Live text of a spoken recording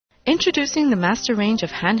Introducing the Master Range of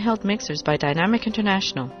Handheld Mixers by Dynamic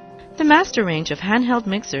International. The Master Range of Handheld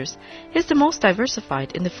Mixers is the most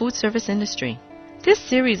diversified in the food service industry. This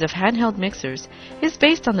series of handheld mixers is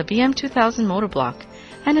based on the BM2000 motor block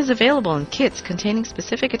and is available in kits containing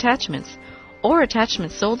specific attachments or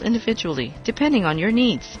attachments sold individually depending on your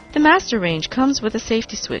needs. The Master Range comes with a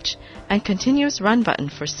safety switch and continuous run button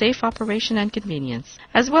for safe operation and convenience,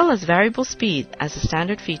 as well as variable speed as a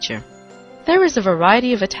standard feature. There is a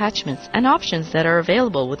variety of attachments and options that are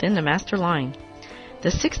available within the Master line. The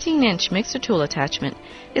 16-inch mixer tool attachment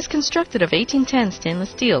is constructed of 1810 stainless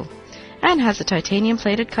steel and has a titanium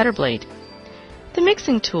plated cutter blade. The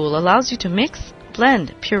mixing tool allows you to mix,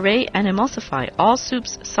 blend, puree, and emulsify all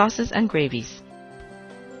soups, sauces, and gravies.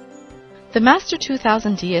 The Master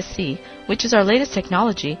 2000 DSC, which is our latest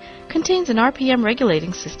technology, contains an RPM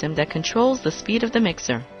regulating system that controls the speed of the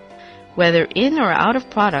mixer. Whether in or out of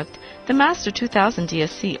product, the Master 2000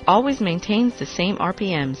 DSC always maintains the same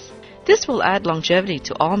RPMs. This will add longevity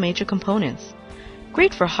to all major components.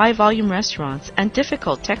 Great for high-volume restaurants and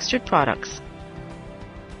difficult textured products.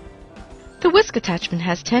 The whisk attachment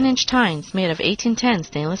has 10-inch tines made of 1810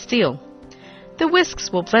 stainless steel. The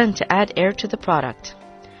whisks will blend to add air to the product.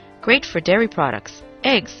 Great for dairy products,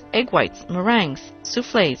 eggs, egg whites, meringues,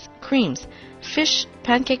 soufflés, creams, fish,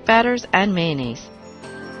 pancake batters, and mayonnaise.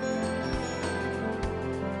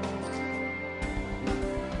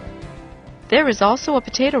 There is also a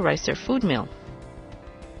potato ricer food mill.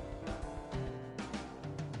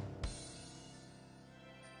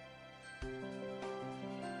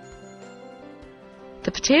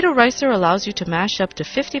 The potato ricer allows you to mash up to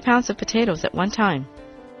 50 pounds of potatoes at one time.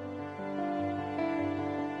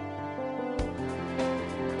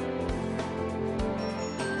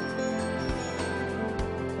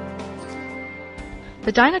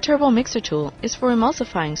 The Dynaturbo mixer tool is for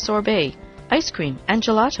emulsifying sorbet, ice cream, and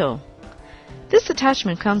gelato. This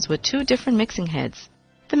attachment comes with 2 different mixing heads.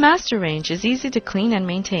 The Master Range is easy to clean and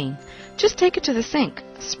maintain. Just take it to the sink,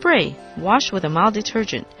 spray, wash with a mild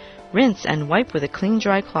detergent, rinse and wipe with a clean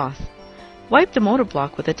dry cloth. Wipe the motor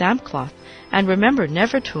block with a damp cloth and remember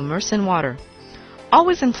never to immerse in water.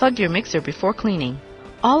 Always unplug your mixer before cleaning.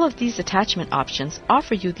 All of these attachment options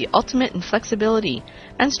offer you the ultimate in flexibility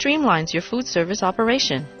and streamlines your food service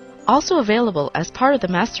operation. Also available as part of the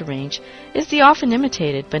Master Range is the often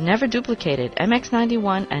imitated but never duplicated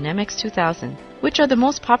MX91 and MX2000, which are the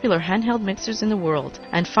most popular handheld mixers in the world.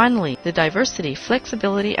 And finally, the diversity,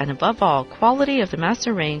 flexibility, and above all, quality of the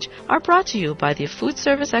Master Range are brought to you by the food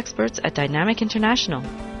service experts at Dynamic International.